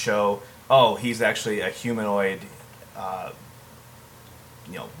actually show, oh, he's actually a humanoid,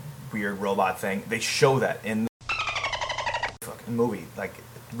 weird robot thing. They show that in the fucking movie. Like,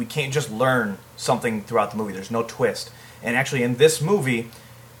 we can't just learn something throughout the movie. There's no twist. And actually, in this movie,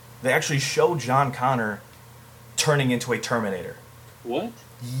 they actually show John Connor turning into a Terminator. What?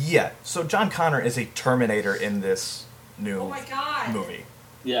 Yeah. So John Connor is a Terminator in this new movie.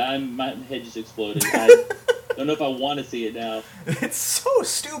 Yeah, my head just exploded. I don't know if I want to see it now. It's so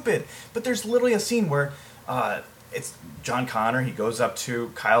stupid. But there's literally a scene where it's John Connor. He goes up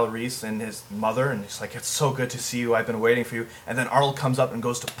to Kyle Reese and his mother, and he's like, "It's so good to see you. I've been waiting for you." And then Arnold comes up and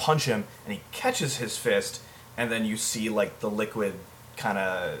goes to punch him, and he catches his fist, and then you see like the liquid kind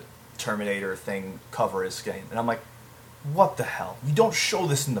of Terminator thing cover his skin. And I'm like, what the hell? You don't show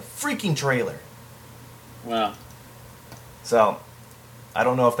this in the freaking trailer. Wow. So, I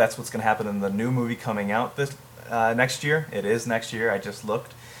don't know if that's what's going to happen in the new movie coming out this next year. It is next year. I just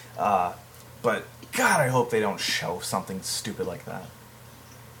looked. But, God, I hope they don't show something stupid like that.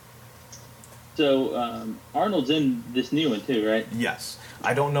 So, Arnold's in this new one too, right? Yes.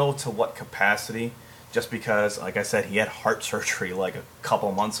 I don't know to what capacity, just because, like I said, he had heart surgery like a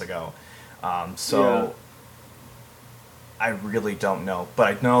couple months ago. Yeah. I really don't know. But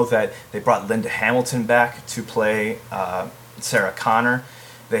I know that they brought Linda Hamilton back to play Sarah Connor.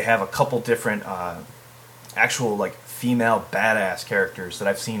 They have a couple different actual like female badass characters that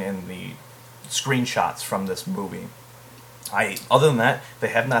I've seen in the screenshots from this movie. Other than that, they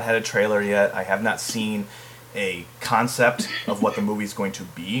have not had a trailer yet. I have not seen a concept of what the movie's going to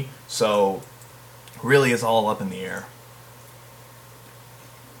be. So really it's all up in the air.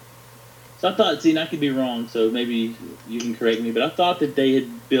 So I thought, I could be wrong, so maybe you can correct me, but I thought that they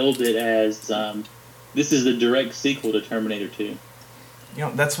had billed it as this is the direct sequel to Terminator 2.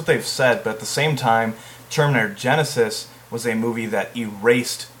 That's what they've said, but at the same time, Terminator Genisys was a movie that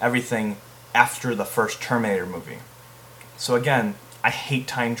erased everything after the first Terminator movie. So again, I hate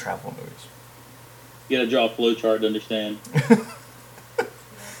time travel movies. You gotta draw a flowchart to understand.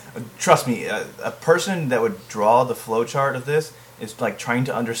 Trust me, a person that would draw the flowchart of this is like trying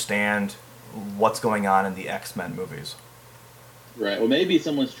to understand what's going on in the X-Men movies. Right. Well, maybe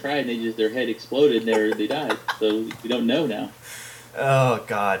someone's tried and their head exploded and they died. So we don't know now. Oh,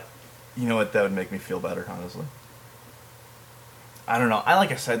 God. You know what? That would make me feel better, honestly. I don't know.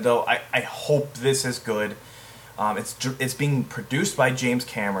 Like I said, though, I hope this is good. It's being produced by James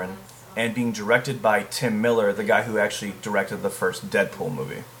Cameron and being directed by Tim Miller, the guy who actually directed the first Deadpool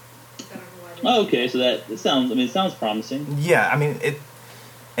movie. Oh, okay. So it sounds promising. Yeah,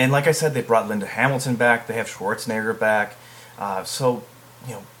 and like I said, they brought Linda Hamilton back. They have Schwarzenegger back. So,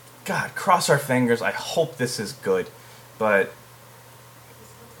 God, cross our fingers. I hope this is good. But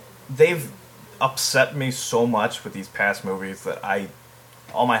they've upset me so much with these past movies that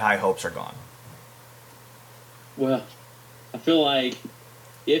all my high hopes are gone. Well, I feel like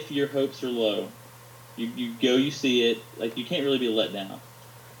if your hopes are low, you go, you see it, like you can't really be let down.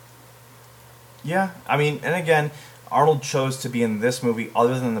 Yeah, and again, Arnold chose to be in this movie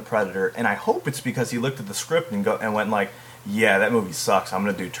other than The Predator, and I hope it's because he looked at the script and went like, yeah, that movie sucks. I'm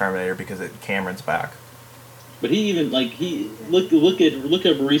going to do Terminator because Cameron's back. But he even look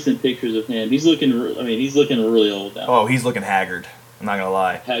up recent pictures of him. He's looking really old now. Oh, he's looking haggard. I'm not gonna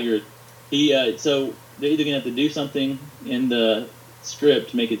lie. Haggard. So they're either gonna have to do something in the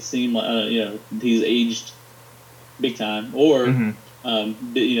script to make it seem like he's aged big time, or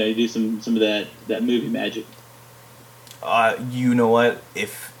do some of that movie magic. You know what?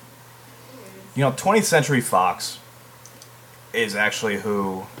 If 20th Century Fox is actually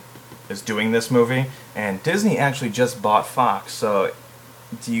who is doing this movie, and Disney actually just bought Fox. So,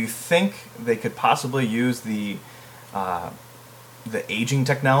 do you think they could possibly use the aging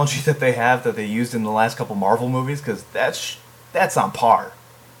technology that they used in the last couple Marvel movies? Because that's on par.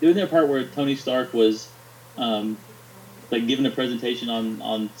 Isn't there a part where Tony Stark was giving a presentation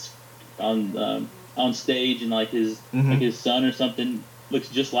on stage, and his son or something looks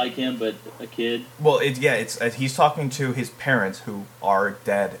just like him, but a kid? Well, he's talking to his parents who are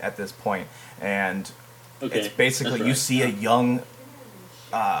dead at this point, and Okay. It's basically that's you right. see a young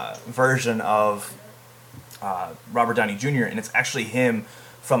version of Robert Downey Jr. and it's actually him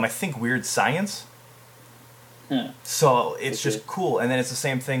from I think Weird Science. Huh. So it's Okay. just cool. And then it's the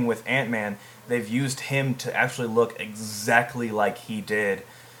same thing with Ant-Man. They've used him to actually look exactly like he did,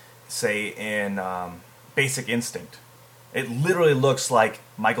 say, in Basic Instinct. It literally looks like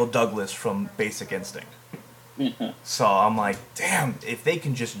Michael Douglas from Basic Instinct. So I'm like, damn, if they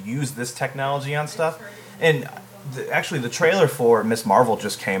can just use this technology on stuff. And actually, the trailer for Miss Marvel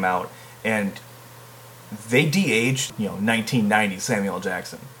just came out, and they de-aged, 1990 Samuel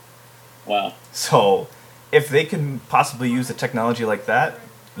Jackson. Wow. So if they can possibly use a technology like that,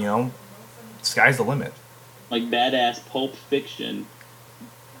 sky's the limit. Like badass Pulp Fiction,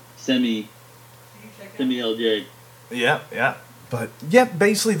 semi LJ. Yeah. But yeah,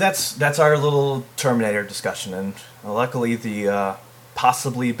 basically that's our little Terminator discussion, and luckily the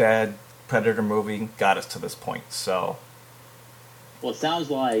possibly bad Predator movie got us to this point. So Well, it sounds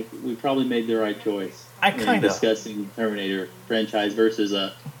like we probably made the right choice. I in kinda- discussing Terminator franchise versus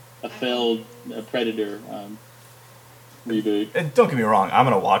a failed Predator reboot. and don't get me wrong, I'm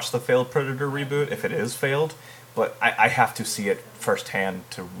gonna watch the failed Predator reboot if it is failed, but I have to see it firsthand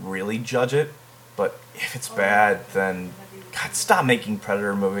to really judge it. But if it's bad, then God, stop making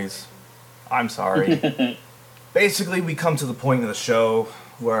Predator movies. I'm sorry. Basically, we come to the point of the show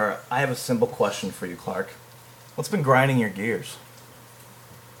where I have a simple question for you, Clark. What's been grinding your gears?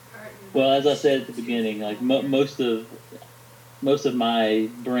 Well, as I said at the beginning, like most of my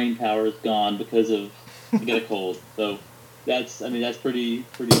brain power is gone because of I got a cold. So that's pretty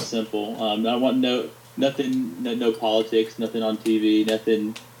simple. I want no politics, nothing on TV,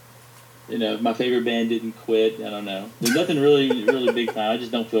 nothing. My favorite band didn't quit. I don't know. There's nothing really big time. I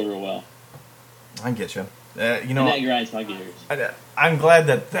just don't feel real well. I get you. And that grinds my gears. I'm glad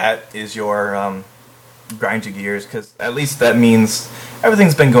that is your grind your gears, because at least that means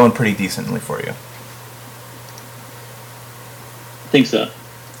everything's been going pretty decently for you. I think so.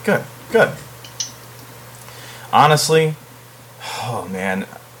 Good. Honestly, oh man,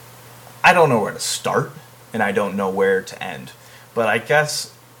 I don't know where to start, and I don't know where to end. But I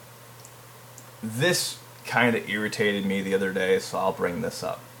guess this kind of irritated me the other day, so I'll bring this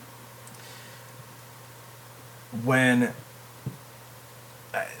up. One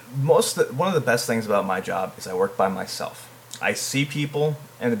of the best things about my job is I work by myself. I see people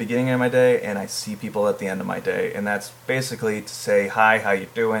in the beginning of my day, and I see people at the end of my day, and that's basically to say hi, how you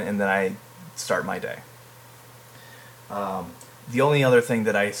doing, and then I start my day. The only other thing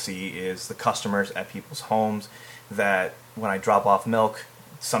that I see is the customers at people's homes that when I drop off milk,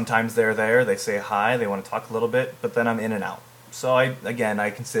 sometimes they're there, they say hi, they want to talk a little bit, but then I'm in and out. So I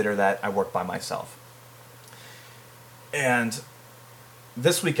consider that I work by myself. And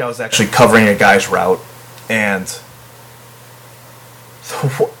this week I was actually covering a guy's route, and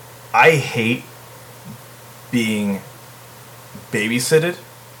I hate being babysitted,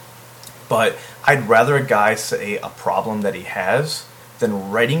 but I'd rather a guy say a problem that he has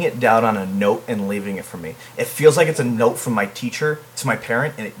than writing it down on a note and leaving it for me. It feels like it's a note from my teacher to my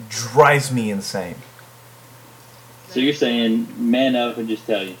parent, and it drives me insane. So you're saying man up and just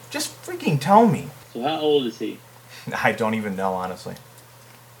tell you. Just freaking tell me. So how old is he? I don't even know, honestly.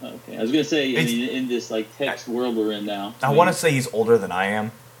 Okay, I was gonna say It's- in this like text world we're in now. I want to say he's older than I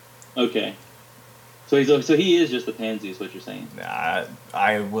am. Okay. So he is just a pansy, is what you're saying.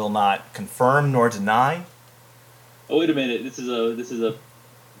 I will not confirm nor deny. Oh wait a minute, this is a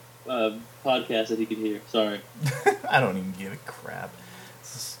podcast that he could hear. Sorry. I don't even give a crap.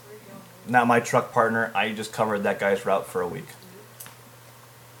 This is not my truck partner. I just covered that guy's route for a week.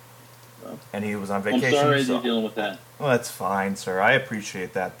 Well, And he was on I'm vacation. sorry so. you're dealing with that. Well, that's fine, sir. I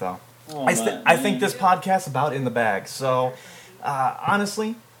appreciate that, though. Oh, I man. think this podcast's about in the bag. So,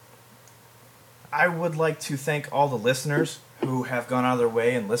 honestly, I would like to thank all the listeners who have gone out of their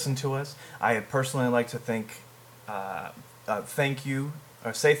way and listened to us. I personally like to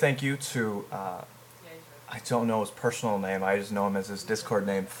say thank you to, I don't know his personal name. I just know him as his Discord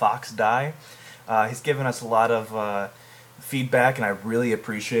name, Fox Die. He's given us a lot of feedback, and I really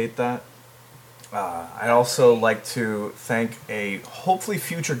appreciate that. I'd also like to thank a hopefully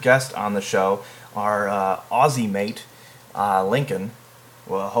future guest on the show, our Aussie mate, Lincoln.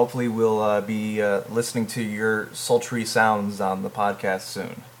 Well, hopefully we'll be listening to your sultry sounds on the podcast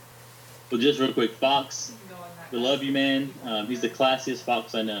soon. Well, just real quick, Fox, we love you, man. He's the classiest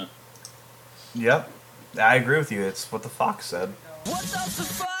Fox I know. Yep, I agree with you. It's what the Fox said. What does the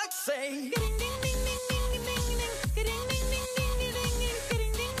fox say?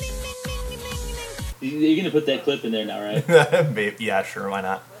 You're gonna put that clip in there now, right? Maybe, yeah, sure, why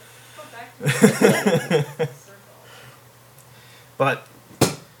not? But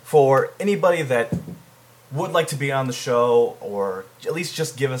for anybody that would like to be on the show, or at least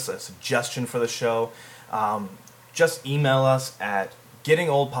just give us a suggestion for the show, just email us at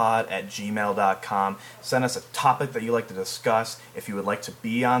gettingoldpod@gmail.com. Send us a topic that you'd like to discuss. If you would like to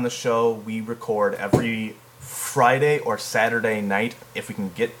be on the show, we record every Friday or Saturday night. If we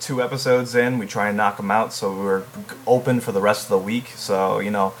can get 2 episodes in, we try and knock them out, so we're open for the rest of the week. So,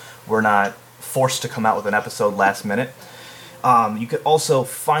 we're not forced to come out with an episode last minute. You could also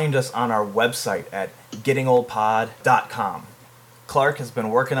find us on our website at gettingoldpod.com. Clark has been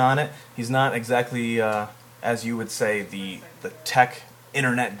working on it. He's not exactly, as you would say, the tech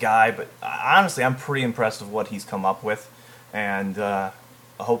internet guy, but honestly, I'm pretty impressed with what he's come up with. And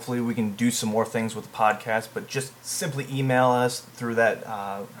hopefully we can do some more things with the podcast, but just simply email us through that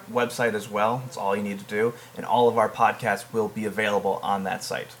website as well. That's all you need to do. And all of our podcasts will be available on that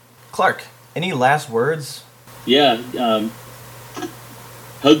site. Clark, any last words? Yeah,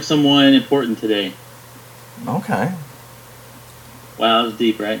 hug someone important today. Okay. Wow, that was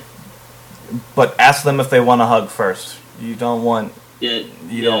deep, right? But ask them if they want a hug first. You don't want Yeah,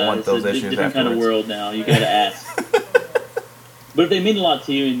 you don't want those it's a issues different afterwards. kind of world now. You gotta ask. But if they mean a lot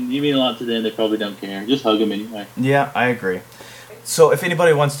to you and you mean a lot to them, they probably don't care. Just hug them anyway. Yeah, I agree. So if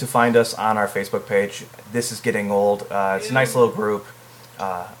anybody wants to find us on our Facebook page, This Is Getting Old. It's a nice little group.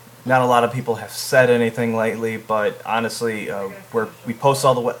 Not a lot of people have said anything lately, but honestly, we post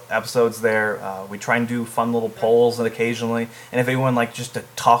all the episodes there. We try and do fun little polls occasionally. And if anyone like just to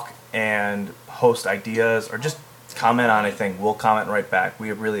talk and host ideas or just comment on anything, we'll comment right back.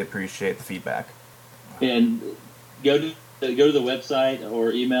 We really appreciate the feedback. And go to the website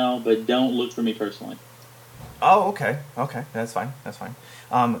or email, but don't look for me personally. Oh, okay. Okay, that's fine.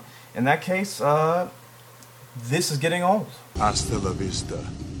 In that case, This Is Getting Old. Hasta la vista,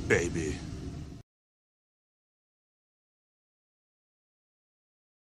 baby.